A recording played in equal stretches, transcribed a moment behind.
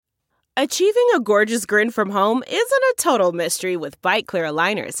Achieving a gorgeous grin from home isn't a total mystery with Bite Clear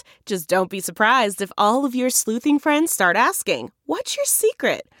aligners. Just don't be surprised if all of your sleuthing friends start asking, "What's your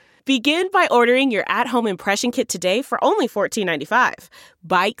secret?" Begin by ordering your at-home impression kit today for only $14.95.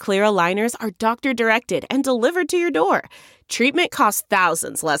 Bite Clear aligners are doctor-directed and delivered to your door. Treatment costs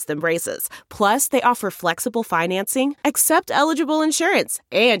thousands less than braces. Plus, they offer flexible financing, accept eligible insurance,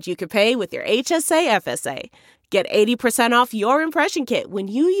 and you can pay with your HSA FSA. Get 80% off your impression kit when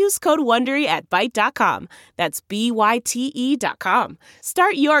you use code WONDERY at Byte.com. That's BYTE.com.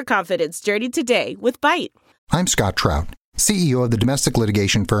 Start your confidence journey today with Byte. I'm Scott Trout, CEO of the domestic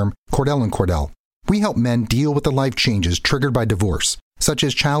litigation firm Cordell & Cordell. We help men deal with the life changes triggered by divorce, such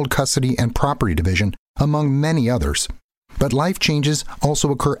as child custody and property division, among many others. But life changes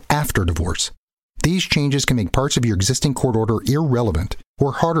also occur after divorce. These changes can make parts of your existing court order irrelevant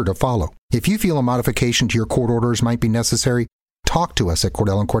or harder to follow. If you feel a modification to your court orders might be necessary, talk to us at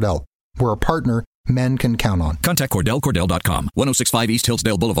Cordell & Cordell. We're a partner men can count on. Contact CordellCordell.com, 1065 East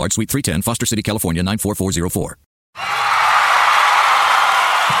Hillsdale Boulevard, Suite 310, Foster City, California, 94404.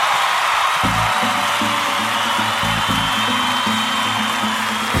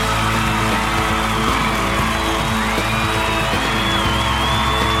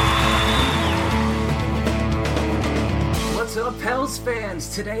 What's up, Pels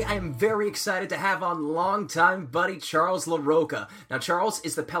fans? Today I am very excited to have on longtime buddy Charles LaRocca. Now, Charles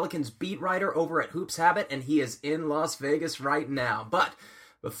is the Pelicans beat writer over at Hoops Habit, and he is in Las Vegas right now. But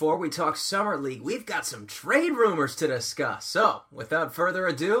before we talk Summer League, we've got some trade rumors to discuss. So, without further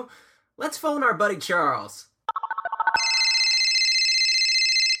ado, let's phone our buddy Charles.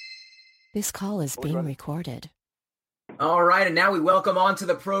 This call is being recorded. All right, and now we welcome onto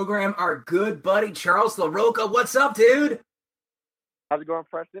the program our good buddy Charles LaRocca. What's up, dude? How's it going,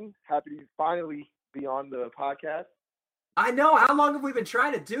 Preston? Happy to finally be on the podcast. I know. How long have we been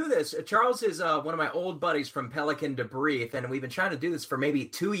trying to do this? Charles is one of my old buddies from Pelican Debrief, and we've been trying to do this for maybe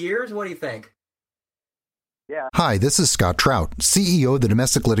 2 years. What do you think? Yeah. Hi, this is Scott Trout, CEO of the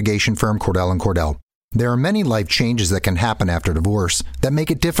domestic litigation firm Cordell & Cordell. There are many life changes that can happen after divorce that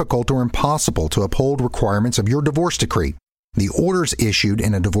make it difficult or impossible to uphold requirements of your divorce decree. The orders issued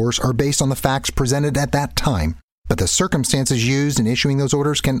in a divorce are based on the facts presented at that time, but the circumstances used in issuing those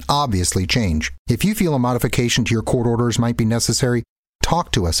orders can obviously change. If you feel a modification to your court orders might be necessary,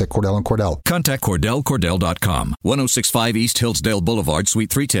 talk to us at Cordell & Cordell. Contact CordellCordell.com, 1065 East Hillsdale Boulevard,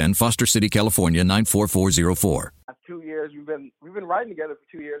 Suite 310, Foster City, California, 94404. 2 years, we've been writing together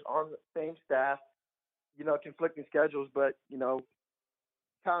for 2 years on the same staff, conflicting schedules, but,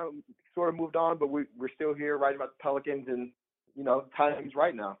 kind of sort of moved on, but we're still here writing about the Pelicans, and, timing's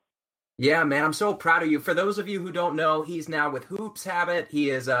right now. Yeah, man, I'm so proud of you. For those of you who don't know, he's now with Hoops Habit. He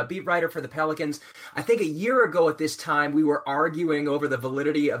is a beat writer for the Pelicans. I think a year ago at this time, we were arguing over the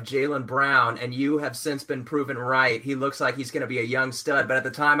validity of Jaylen Brown, and you have since been proven right. He looks like he's going to be a young stud, but at the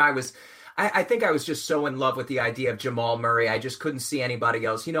time I think I was just so in love with the idea of Jamal Murray. I just couldn't see anybody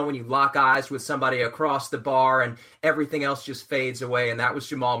else. When you lock eyes with somebody across the bar and everything else just fades away, and that was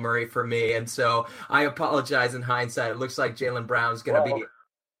Jamal Murray for me. And so I apologize in hindsight. It looks like Jaylen Brown's going to be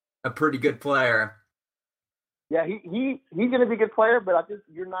a pretty good player. Yeah, he's going to be a good player, but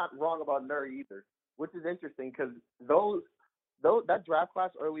you're not wrong about Murray either, which is interesting because that draft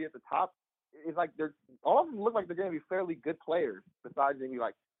class early at the top is like all of them look like they're going to be fairly good players. Besides maybe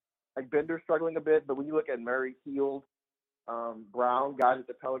like Bender struggling a bit, but when you look at Murray, Field, Brown, guys at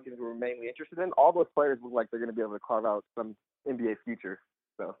the Pelicans who were mainly interested in, all those players look like they're going to be able to carve out some NBA future.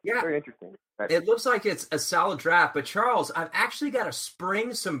 So yeah, very interesting. It looks like it's a solid draft. But Charles, I've actually got to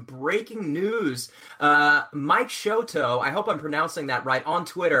spring some breaking news. Mike Shoto, I hope I'm pronouncing that right, on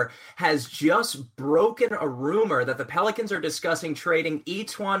Twitter, has just broken a rumor that the Pelicans are discussing trading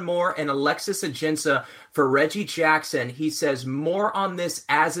E'Twaun Moore and Alexis Ajinça for Reggie Jackson. He says more on this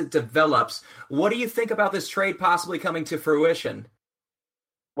as it develops. What do you think about this trade possibly coming to fruition?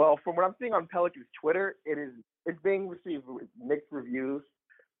 Well, from what I'm seeing on Pelicans Twitter, it's being received with mixed reviews.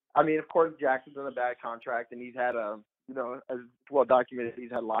 I mean, of course, Jackson's on a bad contract, and he's had as well documented, he's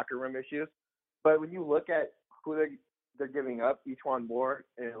had locker room issues. But when you look at who they're giving up, E'Twaun Moore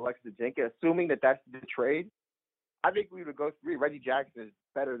and Alexis Ajinça, assuming that that's the trade, I think we would go through. Reggie Jackson is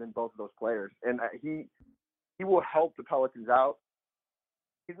better than both of those players, and he will help the Pelicans out.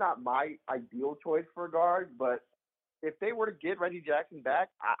 He's not my ideal choice for a guard, but if they were to get Reggie Jackson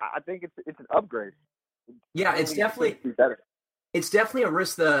back, I think it's an upgrade. Yeah, it's definitely better. It's definitely a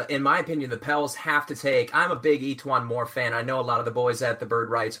risk, in my opinion, the Pels have to take. I'm a big Etwan Moore fan. I know a lot of the boys at the Bird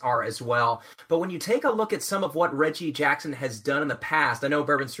Rights are as well. But when you take a look at some of what Reggie Jackson has done in the past, I know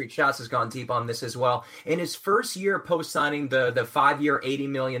Bourbon Street Shots has gone deep on this as well. In his first year post-signing the 5-year, $80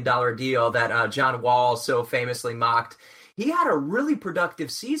 million deal that John Wall so famously mocked, he had a really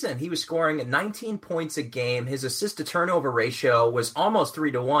productive season. He was scoring 19 points a game. His assist-to-turnover ratio was almost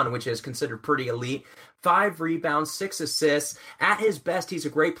 3-1, which is considered pretty elite. 5 rebounds, 6 assists. At his best, he's a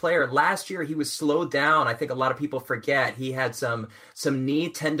great player. Last year, he was slowed down. I think a lot of people forget he had some knee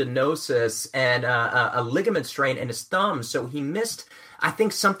tendinosis and a ligament strain in his thumb. So he missed, I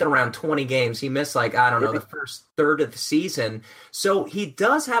think, something around 20 games. He missed, the first third of the season. So he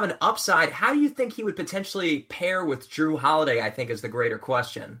does have an upside. How do you think he would potentially pair with Drew Holiday, I think, is the greater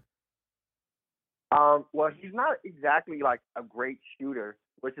question. Well, he's not exactly like a great shooter,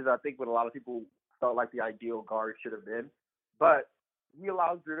 which is, I think, what a lot of people felt like the ideal guard should have been. But he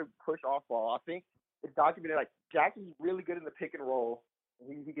allows Drew to push off ball. I think it's documented, like, Jackson's really good in the pick and roll.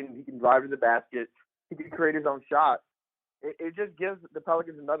 He can drive to the basket. He can create his own shot. It just gives the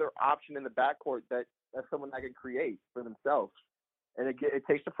Pelicans another option in the backcourt that's someone that can create for themselves. And it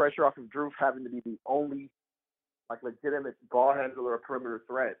takes the pressure off of Drew having to be the only, like, legitimate ball handler or perimeter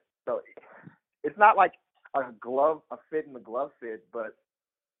threat. So it's not like a fit in the glove fit, but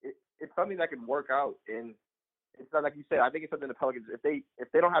it's something that can work out. And it's not like you said. I think it's something the Pelicans, if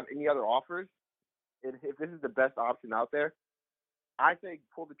they don't have any other offers, and if this is the best option out there, I say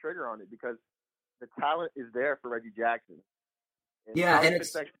pull the trigger on it because the talent is there for Reggie Jackson. And Yeah, and how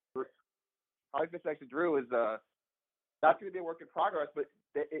he fits next to Drew is that's going to be a work in progress. But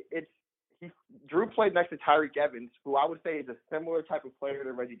Drew played next to Tyreke Evans, who I would say is a similar type of player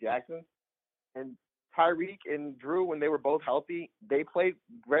to Reggie Jackson. And Tyreke and Drew, when they were both healthy, they played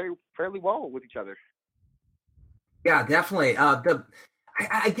fairly well with each other. Yeah, definitely.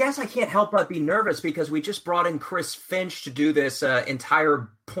 I guess I can't help but be nervous because we just brought in Chris Finch to do this entire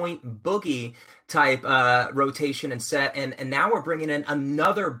point boogie type rotation and set, and now we're bringing in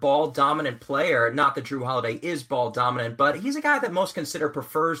another ball dominant player. Not that Drew Holiday is ball dominant, but he's a guy that most consider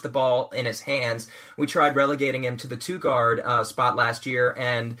prefers the ball in his hands. We tried relegating him to the 2-guard spot last year,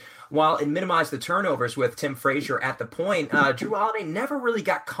 and while it minimized the turnovers with Tim Frazier at the point, Drew Holiday never really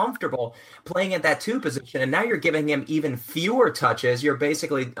got comfortable playing at that 2 position, and now you're giving him even fewer touches. You're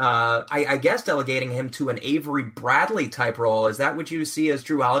basically, I guess, delegating him to an Avery Bradley type role. Is that what you see as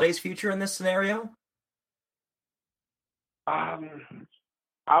Drew Holiday's future in this scenario? I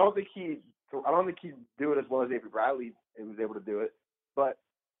don't think he'd do it as well as Avery Bradley was able to do it. But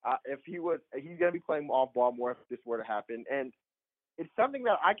if he's going to be playing off ball more if this were to happen, and it's something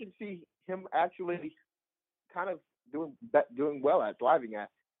that I can see him actually kind of doing well at, thriving at,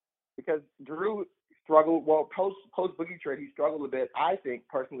 because Drew struggled. Well, post Boogie trade, he struggled a bit. I think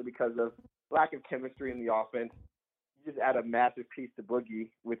personally because of lack of chemistry in the offense. You just add a massive piece to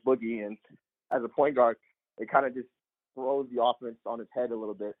Boogie, and as a point guard, it kind of just throws the offense on its head a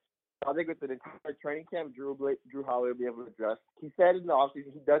little bit. So I think with the entire training camp, Drew Holiday will be able to adjust. He said in the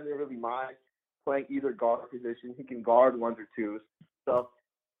offseason he doesn't really mind playing either guard position. He can guard 1s or 2s. So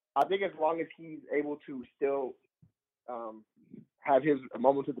I think as long as he's able to still have his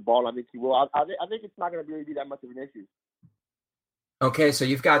moments with the ball, I think he will. I think it's not going to really be that much of an issue. Okay, so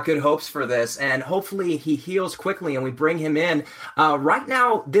you've got good hopes for this, and hopefully he heals quickly and we bring him in. Right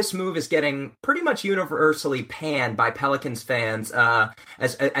now, this move is getting pretty much universally panned by Pelicans fans,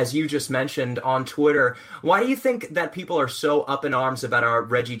 as you just mentioned on Twitter. Why do you think that people are so up in arms about our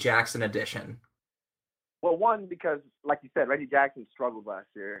Reggie Jackson addition? Well, one, because, like you said, Reggie Jackson struggled last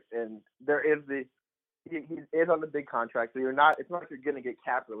year, and there is he is on the big contract, so it's not like you're going to get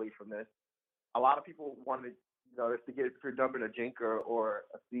cap relief from this. A lot of people wanted, if you're dumping a Jinker or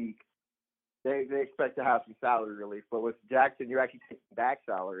a Zeke, they expect to have some salary relief. But with Jackson, you're actually taking back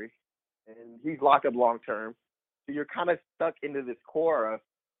salary, and he's locked up long term. So you're kind of stuck into this core of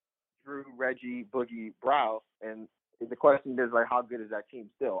Drew, Reggie, Boogie, Brow, and the question is, like, how good is that team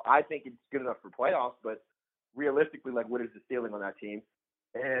still? I think it's good enough for playoffs, but realistically, like, what is the ceiling on that team?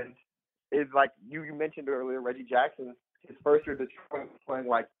 And it's like you mentioned earlier, Reggie Jackson, his first year Detroit was playing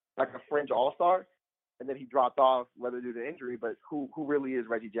like a fringe all-star, and then he dropped off, whether due to injury. But who really is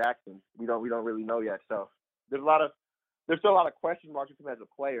Reggie Jackson? We don't really know yet. So there's still a lot of question marks with him as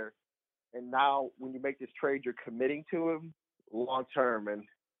a player. And now when you make this trade, you're committing to him long term. And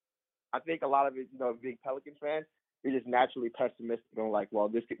I think a lot of it, being Pelicans fans, you're just naturally pessimistic and like,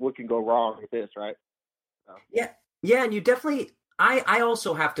 well, what can go wrong with this, right? So. Yeah, and you definitely. I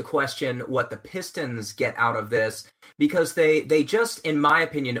also have to question what the Pistons get out of this because they just, in my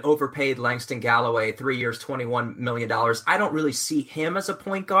opinion, overpaid Langston Galloway, 3 years, $21 million. I don't really see him as a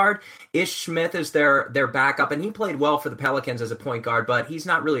point guard. Ish Smith is their backup, and he played well for the Pelicans as a point guard, but he's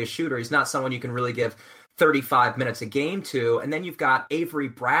not really a shooter. He's not someone you can really give 35 minutes a game to. And then you've got Avery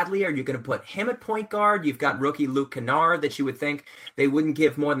Bradley. Are you going to put him at point guard? You've got rookie Luke Kennard that you would think they wouldn't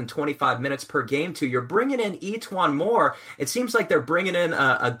give more than 25 minutes per game to. You're bringing in Etuan Moore. It seems like they're bringing in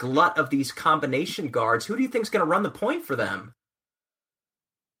a glut of these combination guards. Who do you think is going to run the point for them?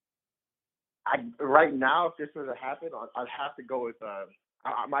 Right now, if this were to happen, I'd have to go with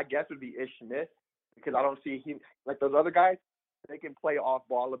my guess would be Ish Smith, because I don't see him like those other guys. They can play off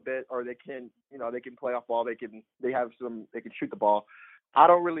ball a bit, or they can play off ball. They can shoot the ball. I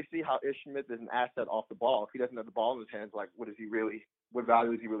don't really see how Ish Smith is an asset off the ball. If he doesn't have the ball in his hands, like what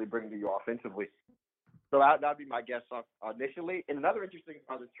value is he really bringing to you offensively? So that'd be my guess initially. And another interesting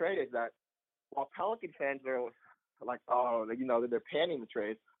part of this trade is that while Pelican fans are like, oh, they're panning the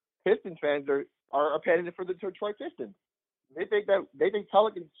trade, Pistons fans are panning it for the Detroit Pistons. They think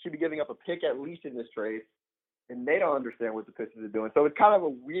Pelicans should be giving up a pick at least in this trade, and they don't understand what the Pistons are doing. So it's kind of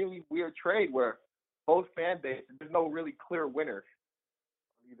a really weird trade where both fan bases, there's no really clear winner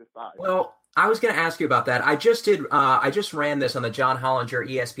on either side. Well, I was going to ask you about that. I just ran this on the John Hollinger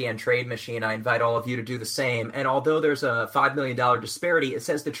ESPN trade machine. I invite all of you to do the same. And although there's a $5 million disparity, it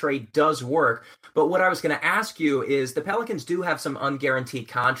says the trade does work. But what I was going to ask you is the Pelicans do have some unguaranteed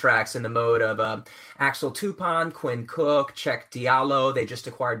contracts in the mode of Axel Toupane, Quinn Cook, Cheick Diallo. They just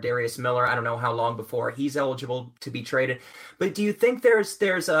acquired Darius Miller. I don't know how long before he's eligible to be traded. But do you think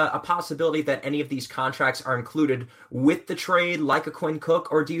there's a possibility that any of these contracts are included with the trade, like a Quinn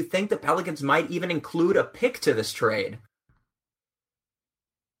Cook? Or do you think the Pelicans might even include a pick to this trade?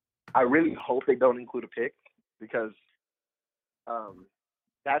 I really hope they don't include a pick, because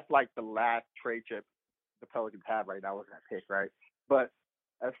that's like the last trade chip the Pelicans have right now with that pick, right? But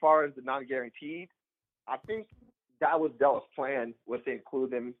as far as the non-guaranteed, I think that was Dell's plan, was to include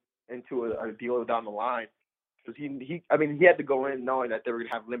them into a deal down the line. Because he had to go in knowing that they were going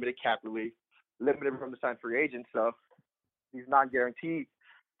to have limited cap relief, limited from the signed free agents. So these non-guaranteed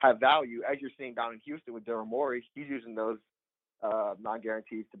have value, as you're seeing down in Houston with Daryl Morey. He's using those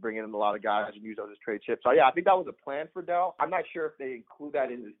non-guarantees to bring in a lot of guys and use those as trade chips. So, yeah, I think that was a plan for Dell. I'm not sure if they include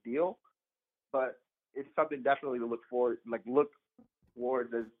that in this deal, but it's something definitely to look towards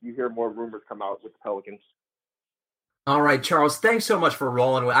as you hear more rumors come out with the Pelicans. All right, Charles, thanks so much for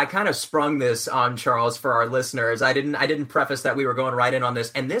rolling with. I kind of sprung this on Charles for our listeners. I didn't preface that we were going right in on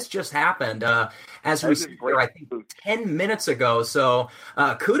this, and this just happened as we speak here, I think 10 minutes ago. So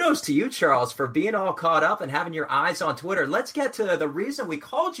kudos to you, Charles, for being all caught up and having your eyes on Twitter. Let's get to the reason we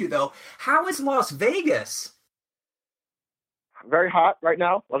called you, though. How is Las Vegas? Very hot right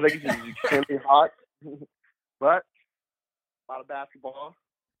now. Las Vegas is extremely hot, but a lot of basketball,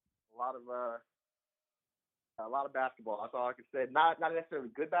 a lot of basketball. That's all I can say. Not necessarily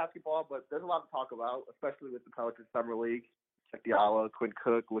good basketball, but there's a lot to talk about, especially with the Pelicans Summer League. Cheick Diallo, Quinn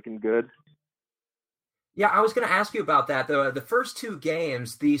Cook looking good. Yeah, I was going to ask you about that. The first two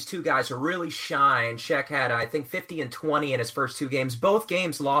games, these two guys are really shine. Cheick had, I think, 50 and 20 in his first two games. Both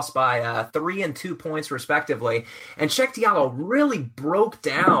games lost by 3 and 2 points, respectively. And Cheick Diallo really broke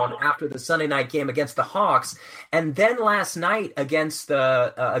down after the Sunday night game against the Hawks. And then last night against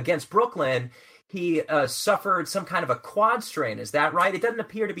Brooklyn, he suffered some kind of a quad strain. Is that right? It doesn't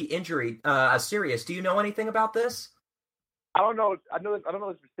appear to be injury serious. Do you know anything about this? I don't know. I don't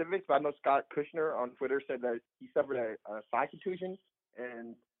know the specifics, but I know Scott Kushner on Twitter said that he suffered a side contusion,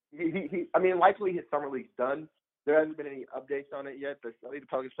 and he likely his summer league's done. There hasn't been any updates on it yet. I think the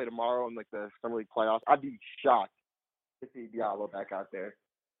Pelicans play tomorrow in the summer league playoffs. I'd be shocked to see Diallo back out there.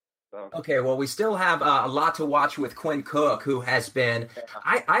 So. Okay, well, we still have a lot to watch with Quinn Cook, who has been,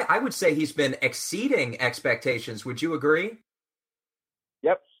 I would say he's been exceeding expectations. Would you agree?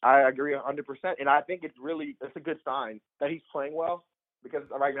 Yep, I agree 100%. And I think it's a good sign that he's playing well, because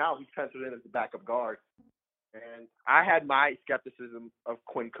right now he's penciled in as the backup guard. And I had my skepticism of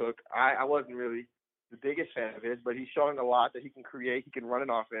Quinn Cook. I wasn't really the biggest fan of his, but he's showing a lot that he can create. He can run an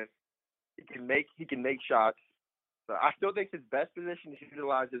offense. He can make shots. So I still think his best position is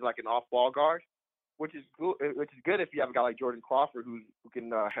utilized as like an off-ball guard, which is good if you have a guy like Jordan Crawford who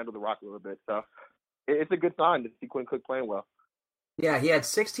can handle the rock a little bit. So it's a good sign to see Quinn Cook playing well. Yeah, he had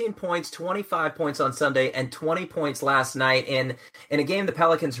 16 points, 25 points on Sunday, and 20 points last night in a game the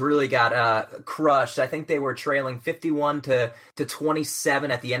Pelicans really got crushed. I think they were trailing 51 to 27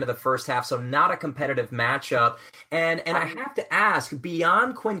 at the end of the first half, so not a competitive matchup. And I have to ask,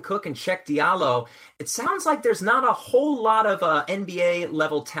 beyond Quinn Cook and Cheikh Diallo, it sounds like there's not a whole lot of NBA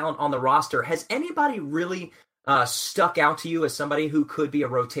level talent on the roster. Has anybody really stuck out to you as somebody who could be a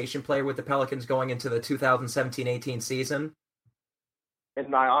rotation player with the Pelicans going into the 2017-18 season? In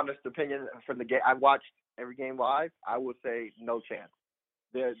my honest opinion, from the game, I watched every game live. I would say no chance.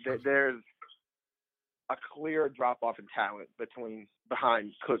 There's a clear drop off in talent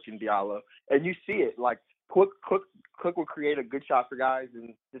behind Cook and Diallo, and you see it. Like Cook will create a good shot for guys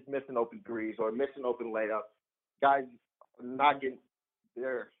and just miss an open threes or miss an open layup. Guys not getting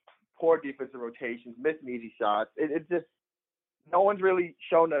their poor defensive rotations, missing easy shots. It just no one's really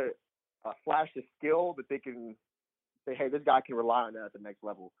shown a flash of skill that they can say, hey, this guy can rely on that at the next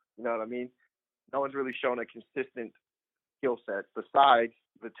level. You know what I mean? No one's really shown a consistent skill set besides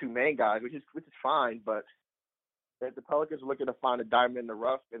the two main guys, which is fine. But if the Pelicans are looking to find a diamond in the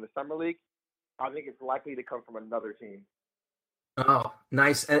rough in the summer league, I think it's likely to come from another team. Oh,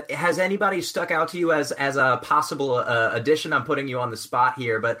 nice. Has anybody stuck out to you as a possible addition? I'm putting you on the spot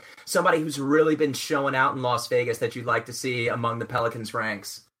here, but somebody who's really been showing out in Las Vegas that you'd like to see among the Pelicans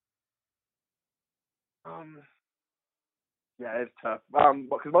ranks? Yeah, it's tough.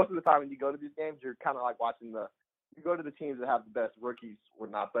 Because most of the time when you go to these games, you're kind of like you go to the teams that have the best rookies or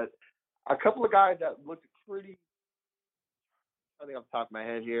not. But a couple of guys that looked pretty, I think off the top of my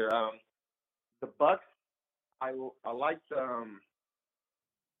head here, the Bucks, I liked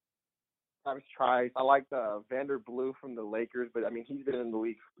Travis Trice. I liked Vanderbilt from the Lakers, but I mean he's been in the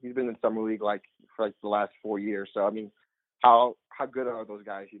league. He's been in summer league for the last 4 years. So I mean, how good are those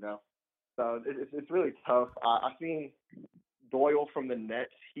guys? You know. So it's really tough. I've seen Doyle from the Nets.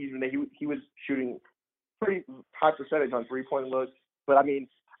 He was shooting pretty high percentage on 3-point looks, but I mean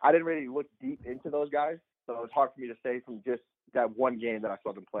I didn't really look deep into those guys, so it's hard for me to say from just that one game that I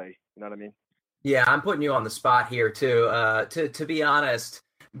saw them play. You know what I mean? Yeah, I'm putting you on the spot here too. To be honest,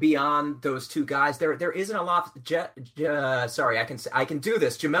 beyond those two guys, there isn't a lot. Sorry, I can do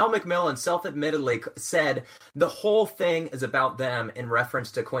this. Jamel McMillan self-admittedly said the whole thing is about them in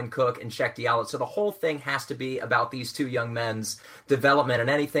reference to Quinn Cook and Cheikh Diallo. So the whole thing has to be about these two young men's development, and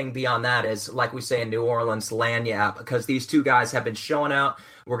anything beyond that is, like we say in New Orleans, lagniappe, because these two guys have been showing out.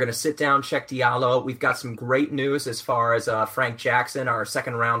 We're going to sit down, Cheikh Diallo. We've got some great news as far as Frank Jackson, our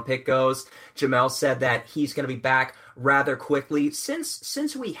second-round pick, goes. Jamel said that he's going to be back rather quickly.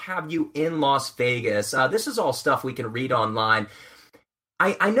 Since we have you in Las Vegas, this is all stuff we can read online.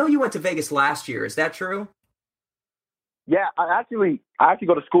 I know you went to Vegas last year. Is that true? Yeah, I actually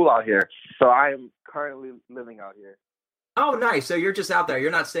go to school out here, so I am currently living out here. Oh, nice. So you're just out there.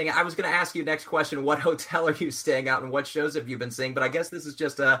 You're not staying. I was going to ask you next question, what hotel are you staying out and what shows have you been seeing? But I guess this is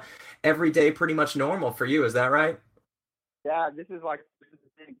just everyday, pretty much normal for you. Is that right? Yeah, this is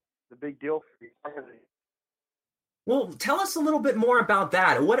the big deal for me. Well, tell us a little bit more about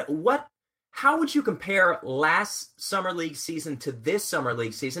that. How would you compare last summer league season to this summer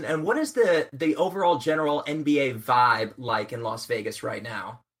league season? And what is the overall general NBA vibe like in Las Vegas right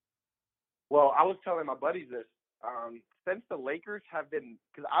now? Well, I was telling my buddies this. Since the Lakers have been,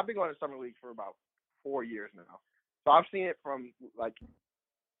 because I've been going to summer league for about 4 years now, so I've seen it from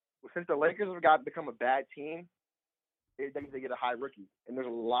since the Lakers have become a bad team, they get a high rookie, and there's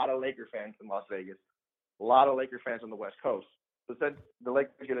a lot of Laker fans in Las Vegas, a lot of Laker fans on the West Coast. So since the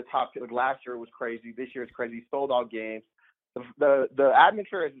Lakers get a top pick, last year was crazy, this year is crazy, sold out games. The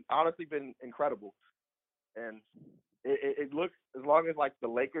atmosphere has honestly been incredible, and it looks, as long as the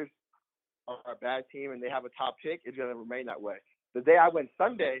Lakers are a bad team and they have a top pick, it's going to remain that way. The day I went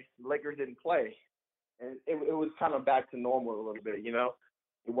Sunday, the Lakers didn't play, and it was kind of back to normal a little bit, you know?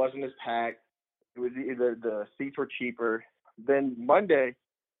 It wasn't as packed. It was either the seats were cheaper. Then Monday,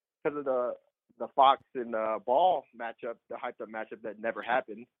 because of the Fox and Ball matchup, the hyped-up matchup that never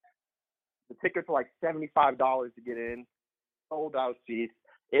happened, the tickets were $75 to get in, sold out seats.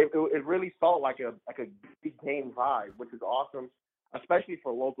 It really felt like a big game vibe, which is awesome, especially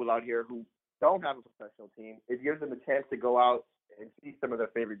for locals out here who don't have a professional team. It gives them a chance to go out and see some of their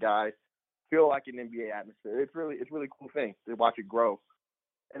favorite guys, feel like an NBA atmosphere. It's really cool thing to watch it grow.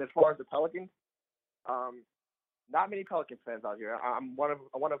 And as far as the Pelicans, not many Pelican fans out here. I'm one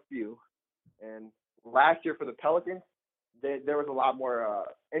of few. And last year for the Pelicans, there was a lot more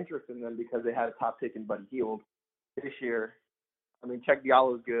interest in them because they had a top pick in Buddy Hield. This year, I mean, Cheikh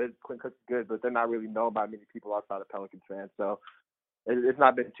Diallo is good, Quinn Cook's good, but they're not really known by many people outside of Pelicans fans. So it's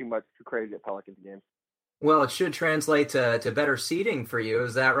not been too crazy at Pelicans games. Well, it should translate to better seating for you.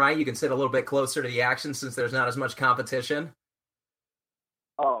 Is that right? You can sit a little bit closer to the action since there's not as much competition.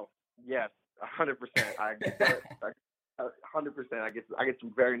 Oh, yes, 100%. I get that. 100%. I get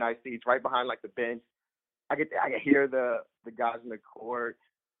some very nice seats right behind like the bench. I can hear the guys in the court,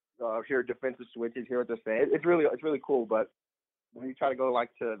 hear defensive switches, hear what they're saying. It's really cool. But when you try to go like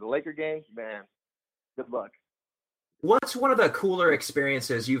to the Laker games, man, good luck. What's one of the cooler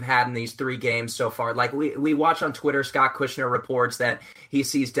experiences you've had in these 3 games so far? Like we watch on Twitter, Scott Kushner reports that he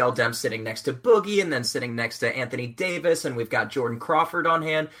sees Dell Demps sitting next to Boogie and then sitting next to Anthony Davis, and we've got Jordan Crawford on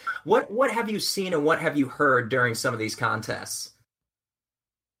hand. What have you seen and what have you heard during some of these contests?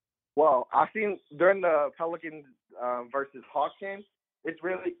 Well, I've seen during the Pelicans versus Hawks game, it's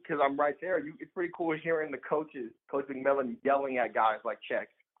really, because I'm right there, it's pretty cool hearing the coaches, Coach McMillan, yelling at guys like Check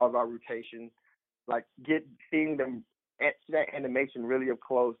about rotation, like seeing them see that animation really up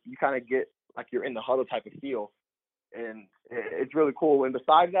close. You kind of get like you're in the huddle type of feel, and it's really cool. And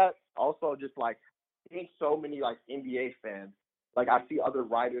besides that, also just like seeing so many like NBA fans. Like I see other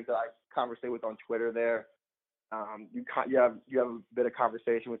writers that I conversate with on Twitter there. You have a bit of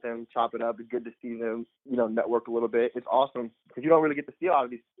conversation with them, chop it up. It's good to see them, network a little bit. It's awesome because you don't really get to see a lot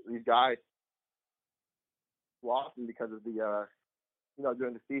of these guys too often because of the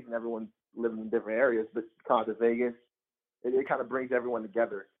during the season everyone's living in different areas. But coming to Vegas, it kind of brings everyone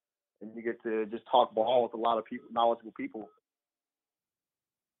together, and you get to just talk ball with a lot of people, knowledgeable people.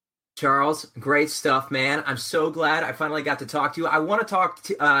 Charles, great stuff, man. I'm so glad I finally got to talk to you. I want to talk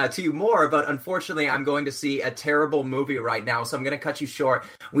to you more, but unfortunately, I'm going to see a terrible movie right now, so I'm going to cut you short.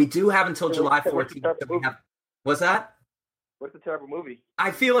 We do have until July 14th. What's that? What's the terrible movie? I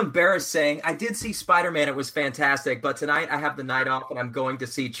feel embarrassed saying I did see Spider-Man. It was fantastic, but tonight I have the night off, and I'm going to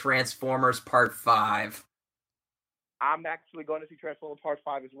see Transformers Part 5. I'm actually going to see Transformers Part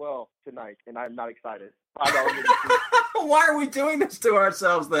 5 as well tonight, and I'm not excited. Why are we doing this to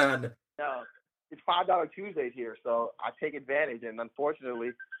ourselves then? No, it's $5 Tuesdays here, so I take advantage, and unfortunately,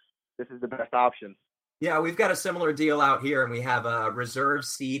 this is the best option. Yeah, we've got a similar deal out here, and we have reserved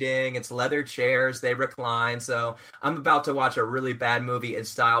seating. It's leather chairs. They recline. So I'm about to watch a really bad movie in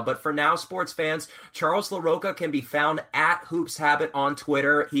style. But for now, sports fans, Charles LaRocca can be found at Hoops Habit on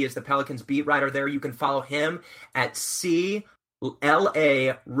Twitter. He is the Pelicans beat writer there. You can follow him at CLA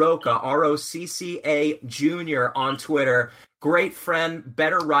Rocca, ROCCA Jr. on Twitter. Great friend,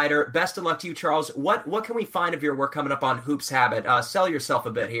 better writer. Best of luck to you, Charles. What can we find of your work coming up on Hoops Habit? Sell yourself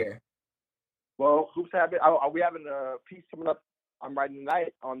a bit here. Well, Hoops Habit, we having a piece coming up I'm writing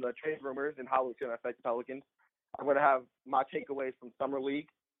tonight on the trade rumors and how it's going to affect the Pelicans. I'm going to have my takeaways from Summer League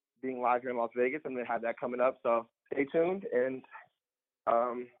being live here in Las Vegas. I'm going to have that coming up, so stay tuned and,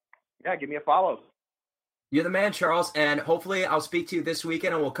 give me a follow. You're the man, Charles, and hopefully I'll speak to you this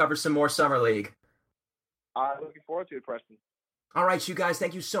weekend and we'll cover some more Summer League. I'm looking forward to it, Preston. All right, you guys,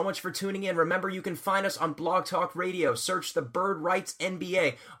 thank you so much for tuning in. Remember, you can find us on Blog Talk Radio. Search The Bird Writes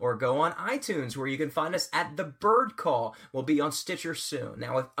NBA, or go on iTunes, where you can find us at The Bird Call. We'll be on Stitcher soon.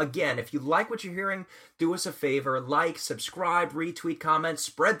 Now, again, if you like what you're hearing, do us a favor. Like, subscribe, retweet, comment,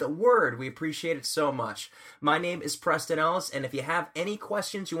 spread the word. We appreciate it so much. My name is Preston Ellis, and if you have any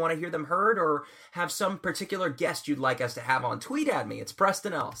questions you want to hear them heard, or have some particular guest you'd like us to have on, tweet at me. It's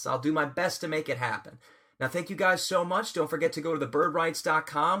Preston Ellis. I'll do my best to make it happen. Now, thank you guys so much. Don't forget to go to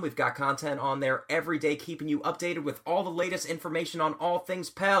thebirdrights.com. We've got content on there every day, keeping you updated with all the latest information on all things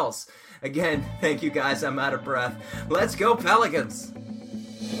Pels. Again, thank you guys. I'm out of breath. Let's go, Pelicans!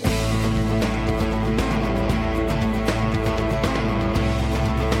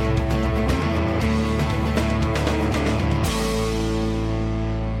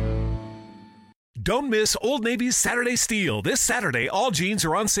 Don't miss Old Navy's Saturday Steal. This Saturday, all jeans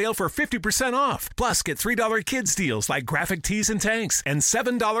are on sale for 50% off. Plus, get $3 kids deals like graphic tees and tanks and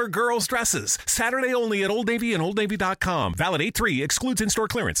 $7 girls dresses. Saturday only at Old Navy and OldNavy.com. Valid 8/3. Excludes in-store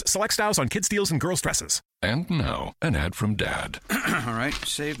clearance. Select styles on kids deals and girls dresses. And now, an ad from Dad. All right.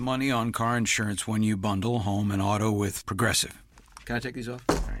 Save money on car insurance when you bundle home and auto with Progressive. Can I take these off?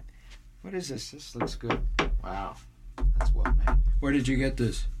 All right. What is this? This looks good. Wow. That's well made. Where did you get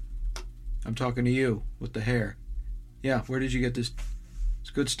this? I'm talking to you with the hair. Yeah, where did you get this?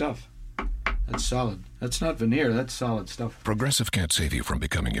 It's good stuff. That's solid. That's not veneer. That's solid stuff. Progressive can't save you from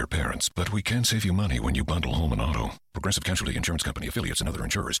becoming your parents, but we can save you money when you bundle home and auto. Progressive Casualty Insurance Company, affiliates, and other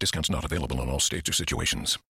insurers. Discounts not available in all states or situations.